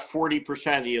 28 to about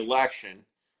 40% of the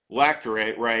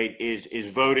electorate, right, is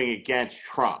voting against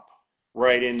Trump,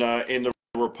 right, in the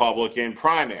Republican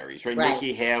primaries, right? Right.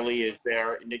 Nikki Haley is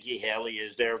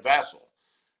their vessel,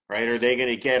 right? Are they going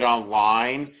to get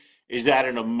online? Is that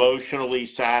an emotionally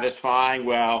satisfying?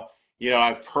 Well, you know,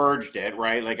 I've purged it,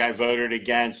 right? Like I voted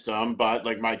against him, but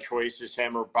like my choice is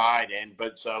him or Biden.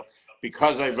 But so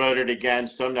because I voted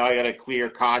against him, now I got a clear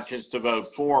conscience to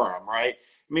vote for him, right?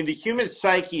 I mean, the human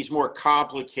psyche is more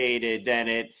complicated than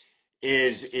it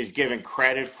is given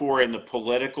credit for in the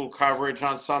political coverage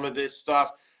on some of this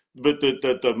stuff. But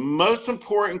the most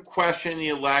important question in the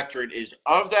electorate is,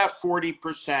 of that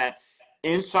 40%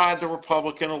 inside the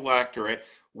Republican electorate,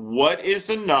 what is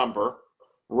the number,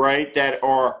 right, that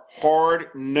are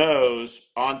hard-nosed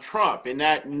on Trump? And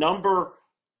that number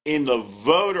in the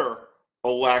voter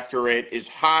electorate is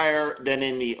higher than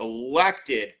in the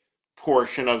elected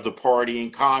portion of the party in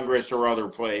Congress or other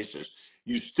places.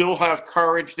 You still have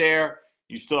courage there.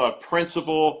 You still have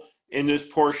principle in this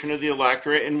portion of the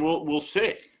electorate, and we'll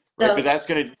see. Right, So, but that's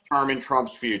going to determine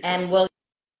Trump's future. And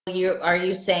are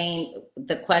you saying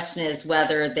the question is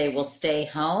whether they will stay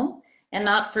home and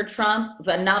not for Trump,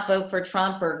 but not vote for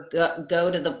Trump, or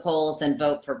go to the polls and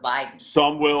vote for Biden?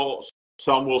 Some will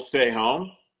stay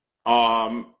home.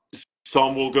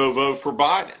 Some will go vote for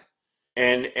Biden,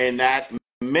 and that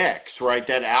mix, right,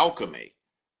 that alchemy,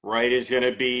 right, is going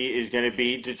to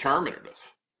be determinative.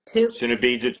 It's going to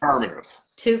be determinative.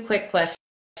 Two quick questions.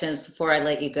 before I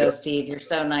let you go, Yep. Steve. You're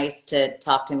so nice to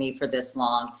talk to me for this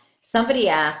long. Somebody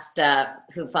asked,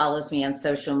 who follows me on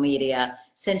social media,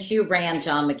 since you ran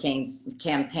John McCain's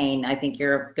campaign, I think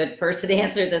you're a good person to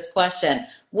answer this question.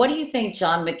 What do you think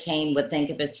John McCain would think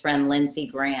of his friend Lindsey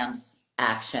Graham's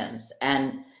actions?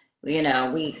 And,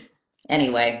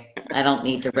 anyway, I don't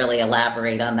need to really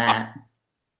elaborate on that.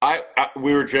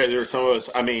 We were there's some of us.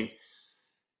 I mean,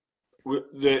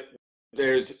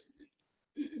 there's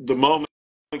the moment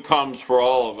comes for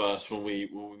all of us when we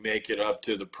make it up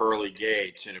to the pearly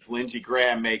gates, and if Lindsey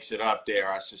Graham makes it up there,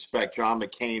 I suspect John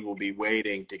McCain will be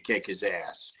waiting to kick his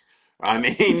ass. I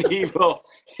mean, he will.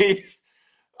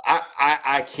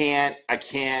 I can't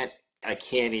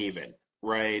even.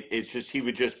 Right? It's just he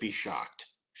would just be shocked,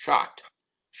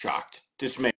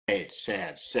 dismayed,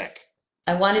 sad, sick.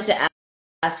 I wanted to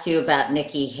ask you about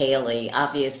Nikki Haley.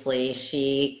 Obviously,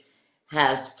 she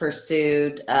has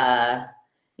pursued, a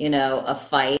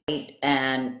fight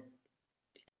and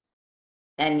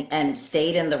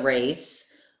stayed in the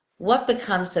race. What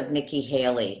becomes of Nikki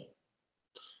Haley?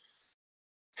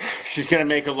 She's going to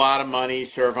make a lot of money,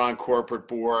 serve on corporate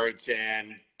boards,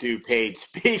 and do paid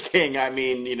speaking. I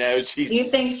mean, Do you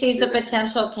think she's a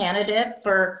potential candidate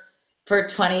for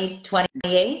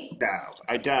 2028? No,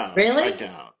 I don't. I Really?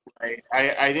 don't.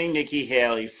 I think Nikki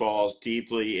Haley falls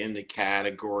deeply in the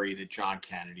category that John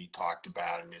Kennedy talked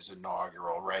about in his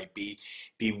inaugural, right?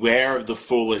 Beware of the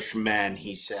foolish men,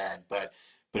 he said, but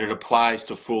it applies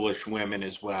to foolish women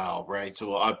as well, right? So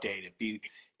we'll update it.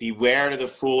 Beware of the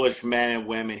foolish men and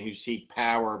women who seek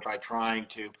power by trying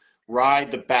to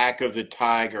ride the back of the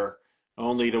tiger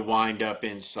only to wind up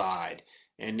inside.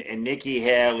 And Nikki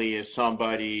Haley is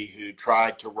somebody who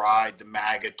tried to ride the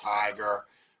MAGA tiger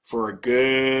for a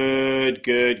good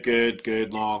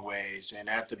long ways. And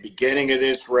at the beginning of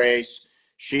this race,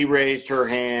 she raised her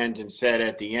hand and said,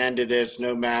 at the end of this,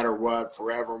 no matter what,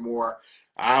 forevermore,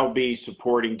 I'll be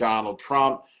supporting Donald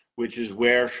Trump, which is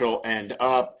where she'll end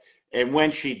up. And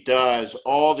when she does,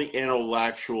 all the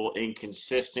intellectual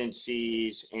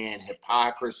inconsistencies and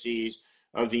hypocrisies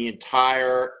of the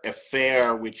entire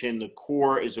affair, which in the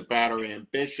core is about her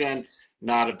ambition,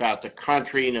 not about the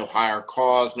country, no higher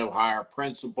cause, no higher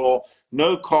principle,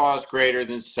 no cause greater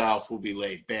than self will be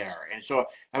laid bare. And so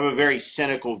I have a very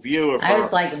cynical view of I was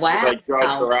her. like, I judge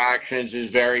wow. her actions as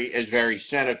very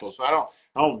cynical. So I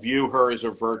don't view her as a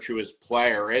virtuous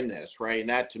player in this, right? And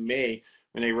that to me,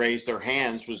 when they raised their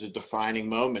hands, was a defining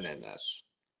moment in this.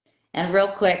 And real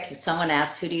quick, someone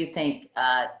asked, who do you think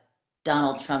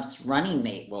Donald Trump's running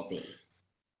mate will be?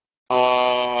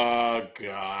 Oh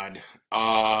God.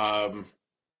 At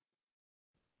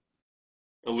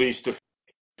least a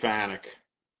Fanic.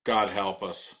 God help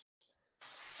us.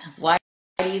 Why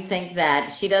do you think that?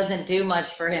 She doesn't do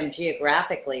much for him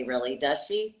geographically, really, does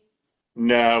she?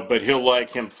 No, but he'll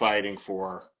like him fighting for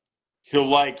her. He'll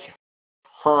like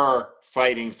her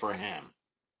fighting for him.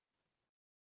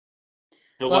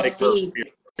 He'll Well, like her Steve,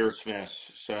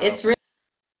 fierceness. So it's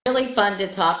really fun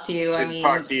to talk to you. I good to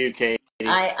talk mean, to you, Katie.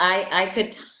 I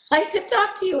could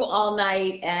talk to you all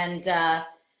night, and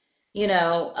you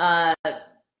know, uh,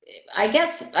 I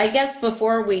guess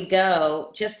before we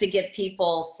go, just to give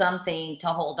people something to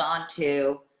hold on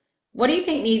to, what do you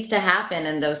think needs to happen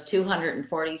in those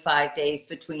 245 days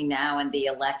between now and the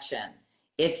election?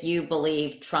 If you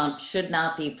believe Trump should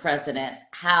not be president,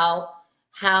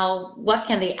 what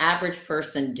can the average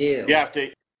person You do? have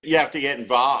to you have to get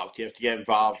involved. You have to get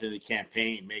involved in the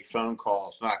campaign, make phone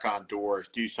calls, knock on doors,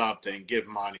 do something, give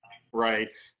money, right?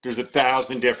 There's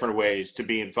 1,000 different ways to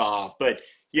be involved, but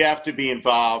you have to be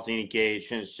involved and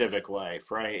engaged in a civic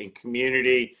life, right? In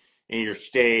community, in your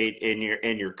state, in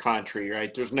your country,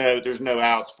 right? There's no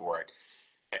outs for it.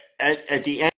 At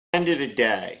the end of the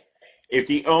day, if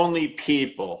the only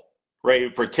people, right, who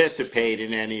participate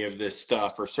in any of this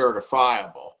stuff are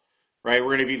certifiable, right,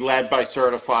 we're going to be led by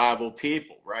certifiable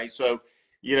people, right? So,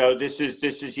 this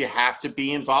is you have to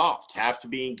be involved, have to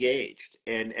be engaged,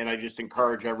 and I just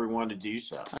encourage everyone to do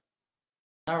so.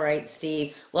 All right,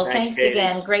 Steve. Well, Thanks, thanks Katie.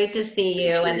 again. Great to see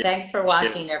you. And Appreciate thanks for it.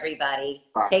 watching, everybody.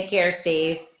 Bye. Take care,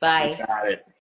 Steve. You Bye. got it.